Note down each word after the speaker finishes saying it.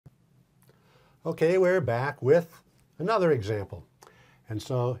Okay, we're back with another example. And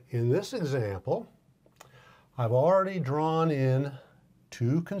so in this example, I've already drawn in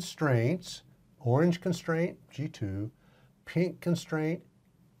two constraints, orange constraint, G2, pink constraint,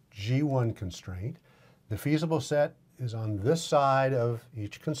 G1 constraint. The feasible set is on this side of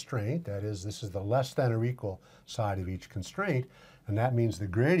each constraint. That is, this is the less than or equal side of each constraint. And that means the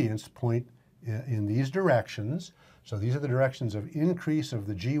gradients point in these directions. So these are the directions of increase of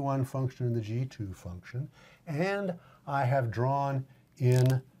the G1 function and the G2 function. And I have drawn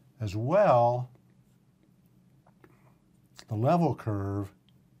in as well the level curve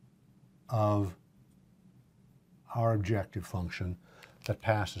of our objective function that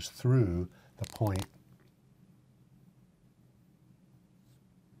passes through the point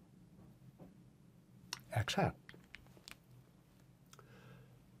x hat.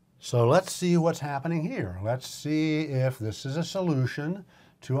 So let's see what's happening here. Let's see if this is a solution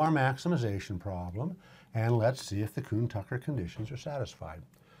to our maximization problem, and let's see if the Kuhn-Tucker conditions are satisfied.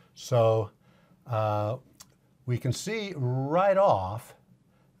 So we can see right off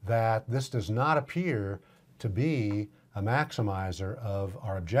that this does not appear to be a maximizer of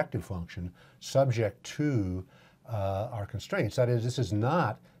our objective function subject to our constraints. That is, this is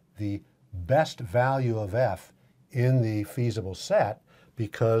not the best value of f in the feasible set,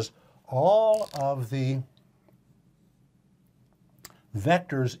 because all of the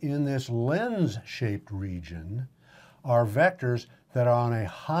vectors in this lens-shaped region are vectors that are on a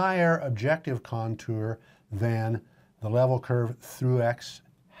higher objective contour than the level curve through x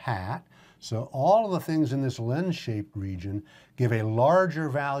hat. So all of the things in this lens-shaped region give a larger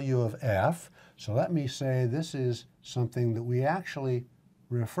value of f. So let me say this is something that we actually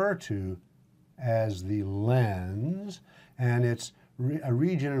refer to as the lens, and it's a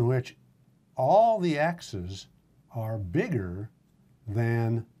region in which all the x's are bigger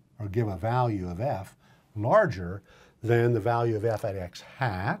than, or give a value of f larger than the value of f at x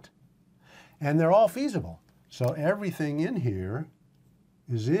hat, and they're all feasible. So everything in here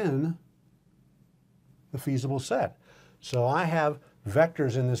is in the feasible set. So I have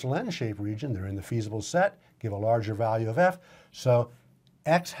vectors in this lens-shaped region, they're in the feasible set, give a larger value of f. So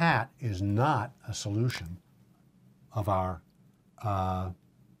x hat is not a solution of our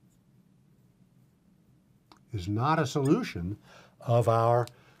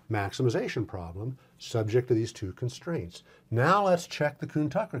maximization problem subject to these two constraints. Now let's check the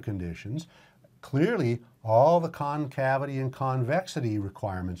Kuhn-Tucker conditions. Clearly, all the concavity and convexity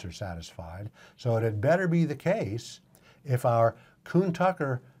requirements are satisfied, so it had better be the case, if our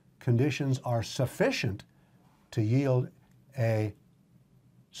Kuhn-Tucker conditions are sufficient to yield a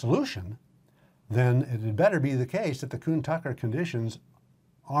solution, then it had better be the case that the Kuhn-Tucker conditions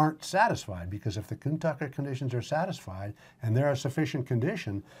aren't satisfied, because if the Kuhn-Tucker conditions are satisfied and they're a sufficient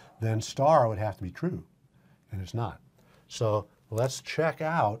condition, then star would have to be true, and it's not. So let's check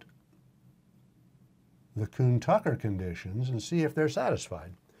out the Kuhn-Tucker conditions and see if they're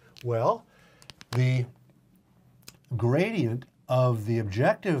satisfied. Well, the gradient of the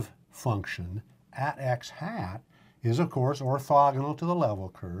objective function at x hat is, of course, orthogonal to the level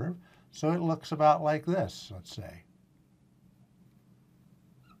curve, so it looks about like this, let's say.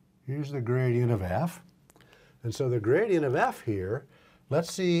 Here's the gradient of f. And so the gradient of f here,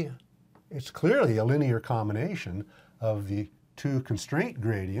 let's see, it's clearly a linear combination of the two constraint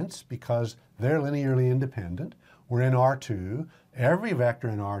gradients because they're linearly independent. We're in R2. Every vector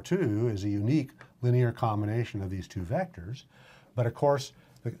in R2 is a unique linear combination of these two vectors. But of course,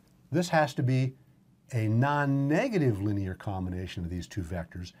 this has to be a non-negative linear combination of these two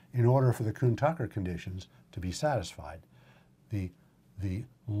vectors in order for the Kuhn-Tucker conditions to be satisfied. The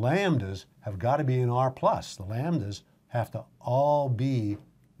lambdas have got to be in R+. The lambdas have to all be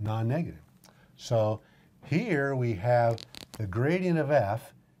non-negative. So here we have the gradient of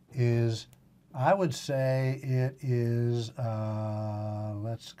f is, I would say it is,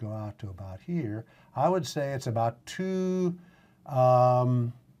 let's go out to about here. I would say it's about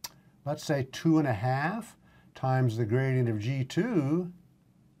let's say 2.5 times the gradient of G2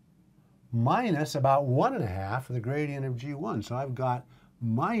 minus about 1.5 the gradient of G1. So I've got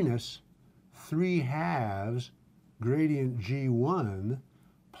minus 3/2 gradient G1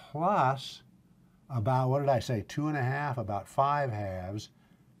 plus about, what did I say, 2.5, about 5/2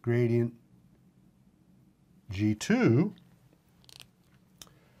 gradient G2.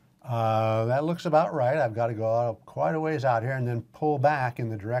 That looks about right. I've got to go out quite a ways out here and then pull back in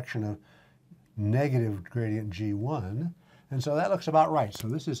the direction of negative gradient G1. And so that looks about right. So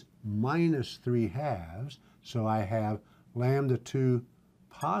this is minus 3/2. So I have lambda 2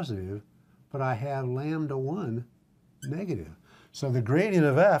 positive, but I have lambda 1 negative. So the gradient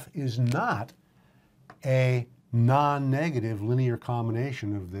of f is not a non-negative linear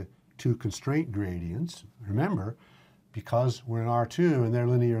combination of the two constraint gradients. Remember, because we're in R2 and they're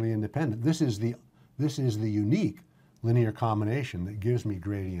linearly independent, this is the unique linear combination that gives me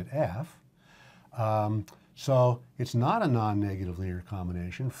gradient f. So it's not a non-negative linear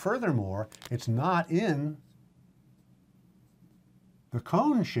combination. Furthermore, it's not in the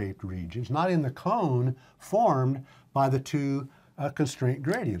cone-shaped region. It's not in the cone formed by the two constraint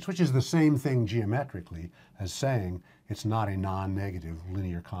gradients, which is the same thing geometrically as saying it's not a non-negative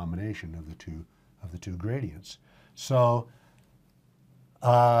linear combination of the two gradients. So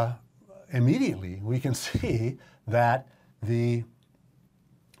immediately we can see that the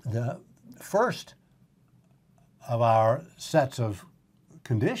first of our sets of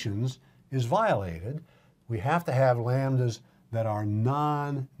conditions is violated. We have to have lambdas that are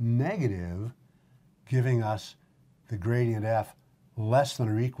non-negative, giving us the gradient f less than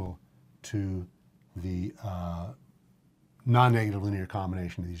or equal to the non-negative linear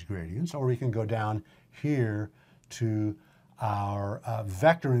combination of these gradients. Or we can go down here to our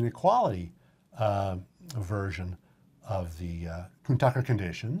vector inequality version of the Kuhn-Tucker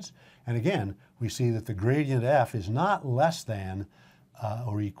conditions. And again, we see that the gradient f is not less than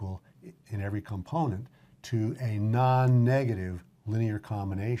or equal in every component to a non-negative linear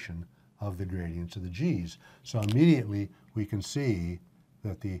combination of the gradients of the g's. So immediately we can see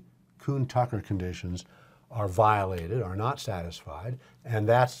that the Kuhn-Tucker conditions are violated, are not satisfied, and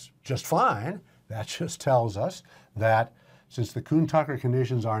that's just fine. That just tells us that since the Kuhn-Tucker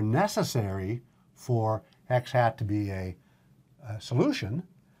conditions are necessary for x hat to be a solution,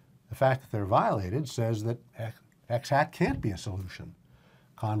 the fact that they're violated says that x hat can't be a solution.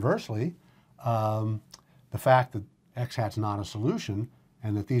 Conversely, the fact that x hat's not a solution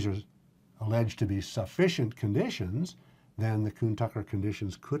and that these are alleged to be sufficient conditions, then the Kuhn-Tucker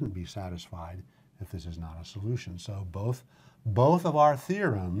conditions couldn't be satisfied if this is not a solution. So both of our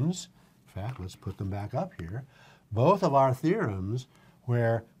theorems, in fact, let's put them back up here, both of our theorems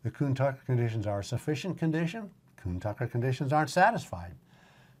where the Kuhn-Tucker conditions are a sufficient condition, Kuhn-Tucker conditions aren't satisfied.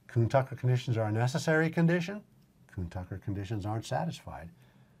 Kuhn-Tucker conditions are a necessary condition, Kuhn-Tucker conditions aren't satisfied.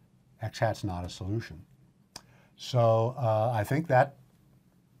 X hat's not a solution. So I think that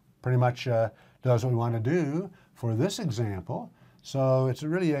pretty much does what we want to do for this example. So it's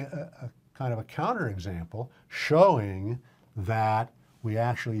really a kind of a counterexample showing that we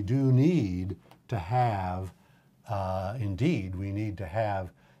actually do need to have, indeed, we need to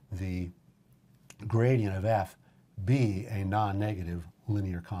have the gradient of f be a non-negative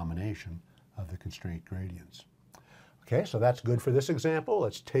linear combination of the constraint gradients. Okay, so that's good for this example.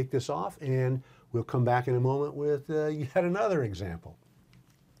 Let's take this off and we'll come back in a moment with yet another example.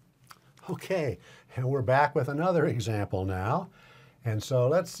 Okay, and we're back with another example now. And so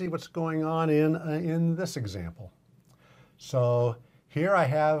let's see what's going on in this example. So here I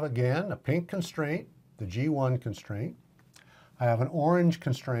have, again, a pink constraint, the G1 constraint. I have an orange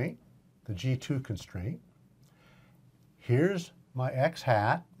constraint, the G2 constraint. Here's my x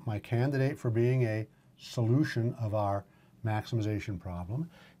hat, my candidate for being a solution of our maximization problem.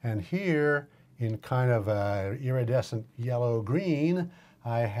 And here, in kind of a iridescent yellow-green,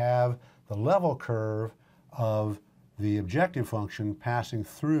 I have the level curve of the objective function passing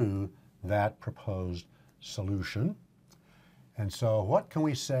through that proposed solution. And so what can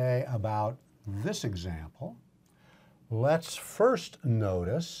we say about this example? Let's first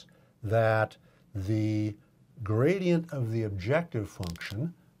notice that the gradient of the objective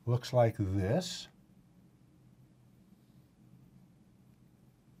function looks like this.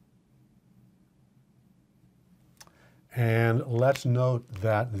 And let's note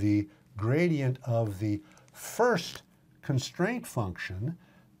that the gradient of the first constraint function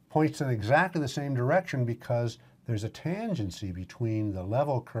points in exactly the same direction because there's a tangency between the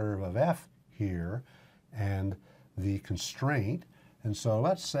level curve of f here and the constraint. And so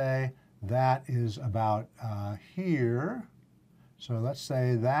let's say that is about here. So let's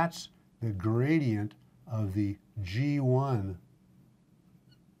say that's the gradient of the G1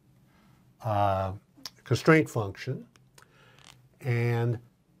 constraint function. And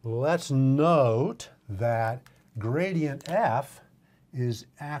let's note that gradient f is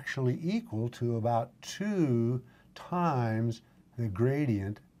actually equal to about 2 times the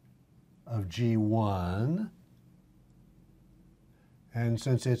gradient of G1. And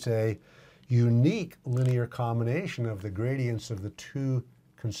since it's a unique linear combination of the gradients of the two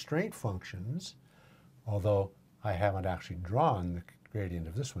constraint functions, although I haven't actually drawn the gradient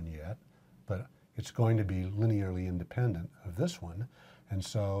of this one yet, but it's going to be linearly independent of this one. And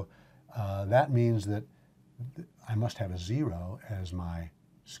so that means that I must have a 0 as my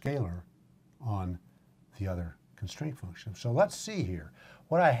scalar on the other constraint function. So let's see here.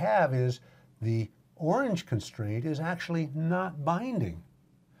 What I have is the orange constraint is actually not binding.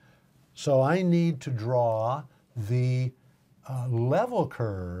 So I need to draw the level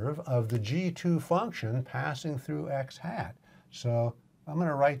curve of the G2 function passing through x hat. So I'm going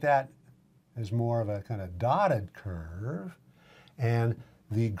to write that as more of a kind of dotted curve. And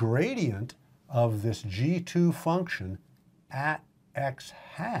the gradient of this G2 function at x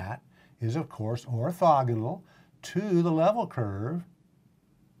hat is, of course, orthogonal to the level curve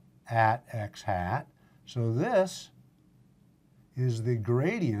at x hat. So this is the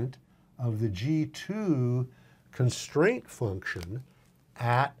gradient of the G2 constraint function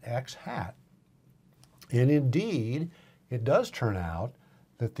at x hat. And indeed, it does turn out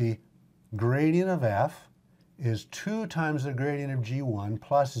that the gradient of f is 2 times the gradient of G1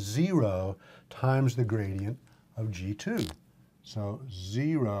 plus 0 times the gradient of G2. So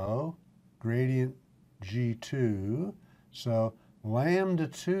 0 gradient G2. So lambda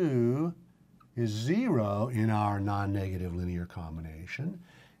 2 is 0 in our non-negative linear combination,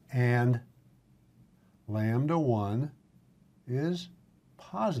 and lambda 1 is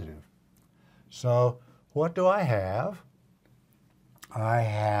positive. So what do I have? I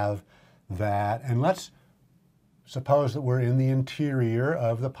have that, and let's suppose that we're in the interior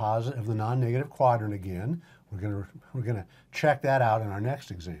of the non-negative quadrant again. We're gonna check that out in our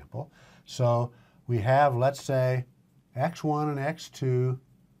next example. So we have, let's say, x1 and x2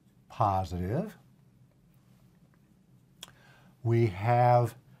 positive. We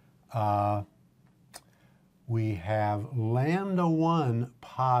have lambda 1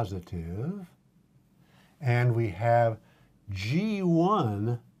 positive, and we have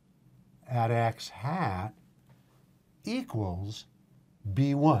G1 at x hat equals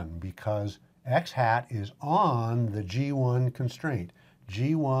B1, because x hat is on the G1 constraint.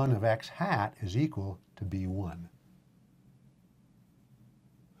 G1 of x hat is equal to B1.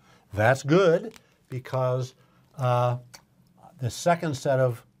 That's good, because the second set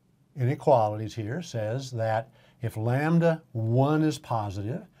of inequalities here says that if lambda 1 is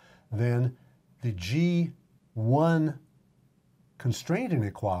positive, then the G1 constraint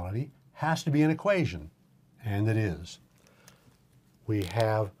inequality has to be an equation, and it is. We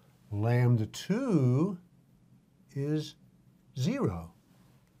have lambda 2 is 0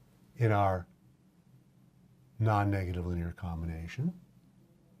 in our non-negative linear combination,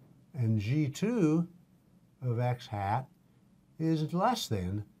 and G2 of x hat is less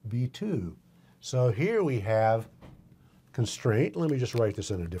than B2. So here we have constraint. Let me just write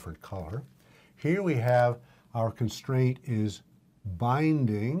this in a different color. Here we have our constraint is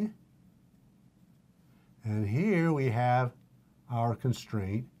binding, and here we have our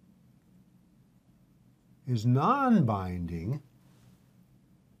constraint is non-binding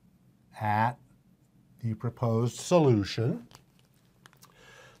at the proposed solution.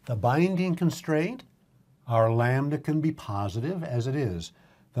 The binding constraint, our lambda can be positive as it is.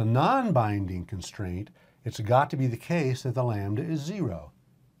 The non-binding constraint, it's got to be the case that the lambda is 0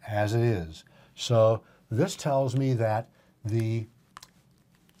 as it is. So this tells me that the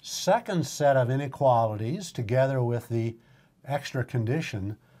second set of inequalities, together with the extra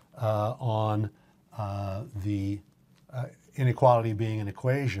condition on the inequality being an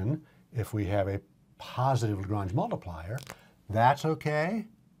equation, if we have a positive Lagrange multiplier, that's okay,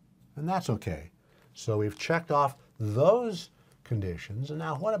 and that's okay. So we've checked off those conditions. And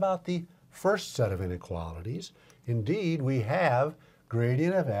now what about the first set of inequalities? Indeed, we have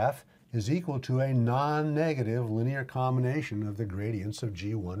gradient of f is equal to a non-negative linear combination of the gradients of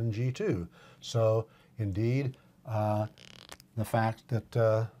G1 and G2. So indeed, the fact that,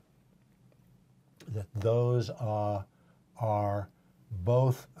 that those are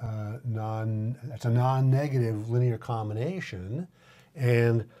both it's a non-negative linear combination,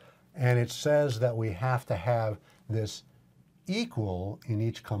 and it says that we have to have this equal in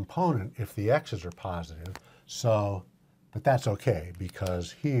each component if the x's are positive. So, but that's okay,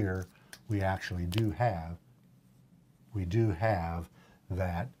 because here we actually do have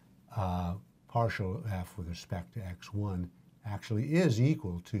that partial f with respect to x1 actually is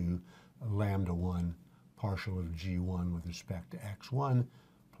equal to lambda 1 partial of G1 with respect to x1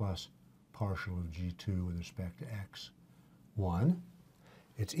 plus partial of G2 with respect to x1.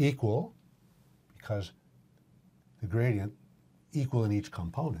 It's equal because the gradient equal in each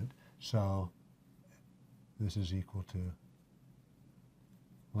component. So this is equal to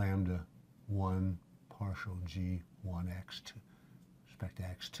lambda 1 partial G1 x2 with respect to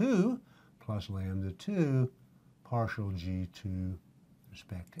x2 plus lambda 2 partial G2 with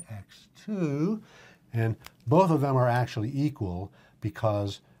respect to x2. And both of them are actually equal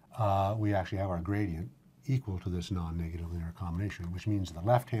because we actually have our gradient equal to this non-negative linear combination, which means the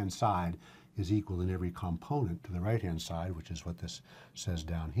left-hand side is equal in every component to the right-hand side, which is what this says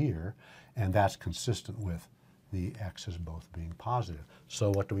down here, and that's consistent with the x's both being positive.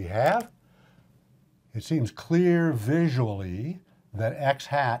 So what do we have? It seems clear visually that x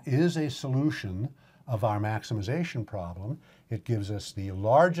hat is a solution of our maximization problem. It gives us the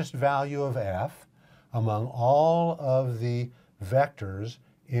largest value of f among all of the vectors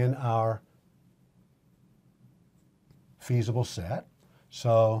in our feasible set.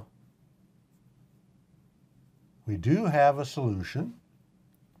 So we do have a solution,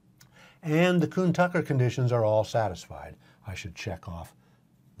 and the Kuhn-Tucker conditions are all satisfied. I should check off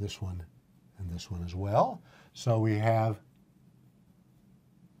this one and this one as well. So we have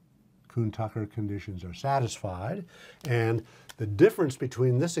Kuhn-Tucker conditions are satisfied, and the difference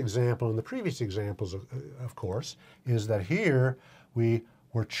between this example and the previous examples, of course, is that here we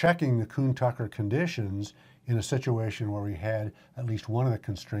were checking the Kuhn-Tucker conditions in a situation where we had at least one of the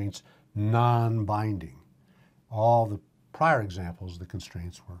constraints non-binding. All the prior examples, the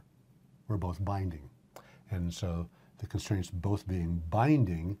constraints were both binding. And so the constraints both being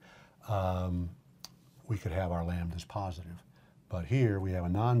binding, we could have our lambdas positive. But here we have a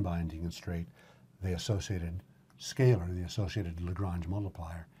non-binding constraint. The associated scalar, the associated Lagrange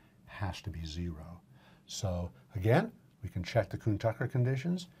multiplier, has to be 0. So again, we can check the Kuhn-Tucker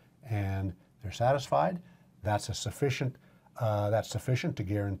conditions, and they're satisfied. That's sufficient to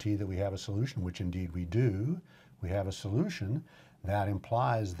guarantee that we have a solution, which indeed we do. We have a solution. That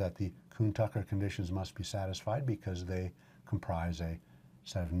implies that the Kuhn-Tucker conditions must be satisfied because they comprise a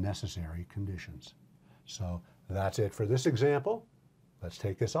set of necessary conditions. So that's it for this example. Let's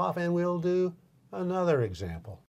take this off and we'll do another example.